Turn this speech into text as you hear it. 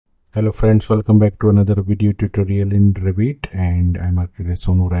Hello friends, welcome back to another video tutorial in Revit, and I'm architect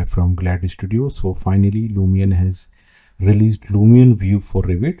Sonu Rai from Glad Studio. So finally Lumion has released Lumion View for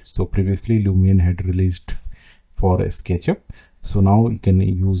Revit. So previously Lumion had released for SketchUp. So now you can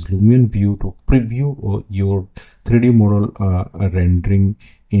use Lumion View to preview your 3D model rendering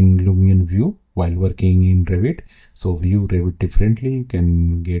in Lumion View while working in Revit. So view Revit differently. You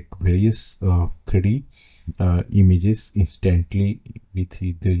can get various 3D images instantly with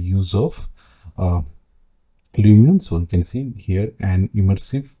the use of Lumion. So you can see here an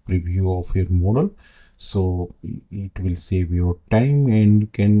immersive preview of your model. So it will save your time and you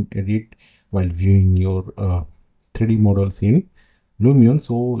can edit while viewing your 3D models in Lumion.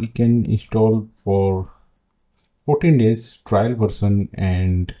 So you can install for 14 days trial version,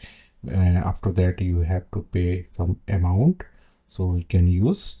 and after that you have to pay some amount. So you can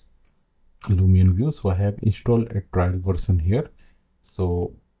use Lumion View. So I have installed a trial version here.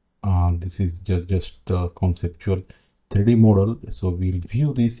 So this is just the conceptual 3D model. So we'll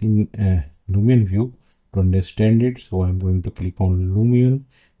view this in Lumion View to understand it. So I'm going to click on Lumion,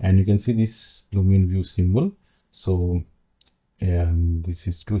 and you can see this Lumion View symbol. So this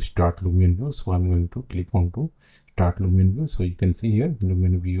is to start Lumion View. So I'm going to click on to start Lumion View. So you can see here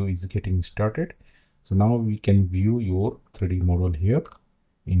Lumion View is getting started. So now we can view your 3D model here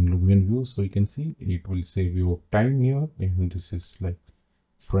in Lumion View. So you can see it will save your time here, and this is like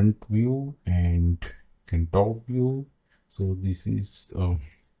front view and can top view. So this is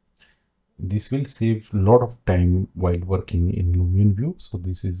this will save a lot of time while working in Lumion View. So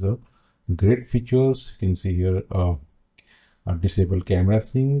this is a great features. You can see here a disable camera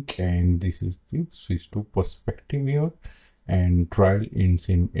sync, and this is the switch to perspective here, and trial ends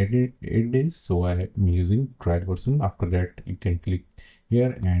in 8 days. So I am using trial version. After that you can click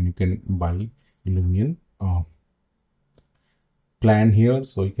here and you can buy Lumion plan here.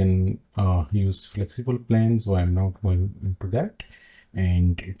 So you can use flexible plan. So I'm not going into that,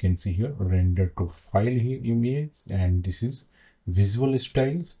 and you can see here render to file here image, and this is visual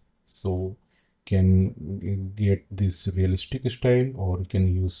styles. So can get this realistic style, or you can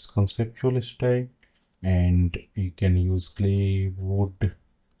use conceptual style, and you can use clay, wood,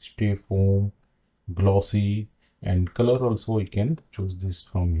 stay foam, glossy, and color also you can choose this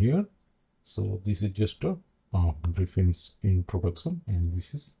from here. So this is just a brief introduction, and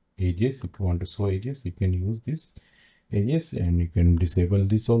this is edges. If you want to show edges, you can use this edges, and you can disable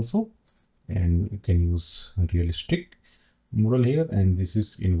this also, and you can use realistic model here. And this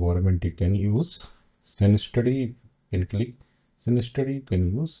is environment. You can use scene study. You can click scene study. You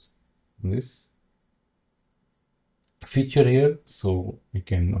can use this feature here. So you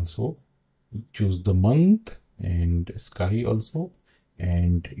can also choose the month and sky also,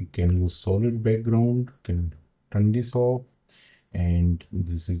 and you can use solid background. You can turn this off, and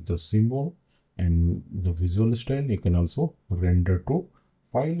this is the symbol and the visual style. You can also render to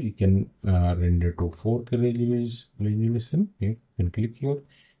file. You can render to 4K resolution. You can click here.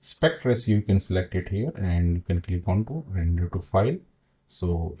 Spec ratio, you can select it here, and you can click on to render to file.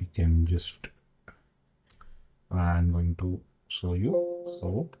 So you can just, I'm going to show you.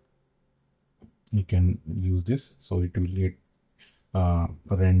 So you can use this, so it will get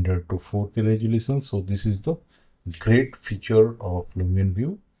rendered to 4K resolution. So this is the great feature of Lumion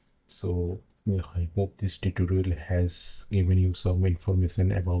View. So I hope this tutorial has given you some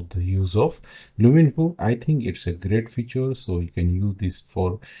information about the use of Lumion View. I think it's a great feature, so you can use this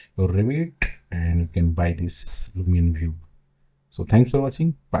for your Revit, and you can buy this Lumion View. So thanks for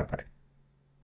watching. Bye bye.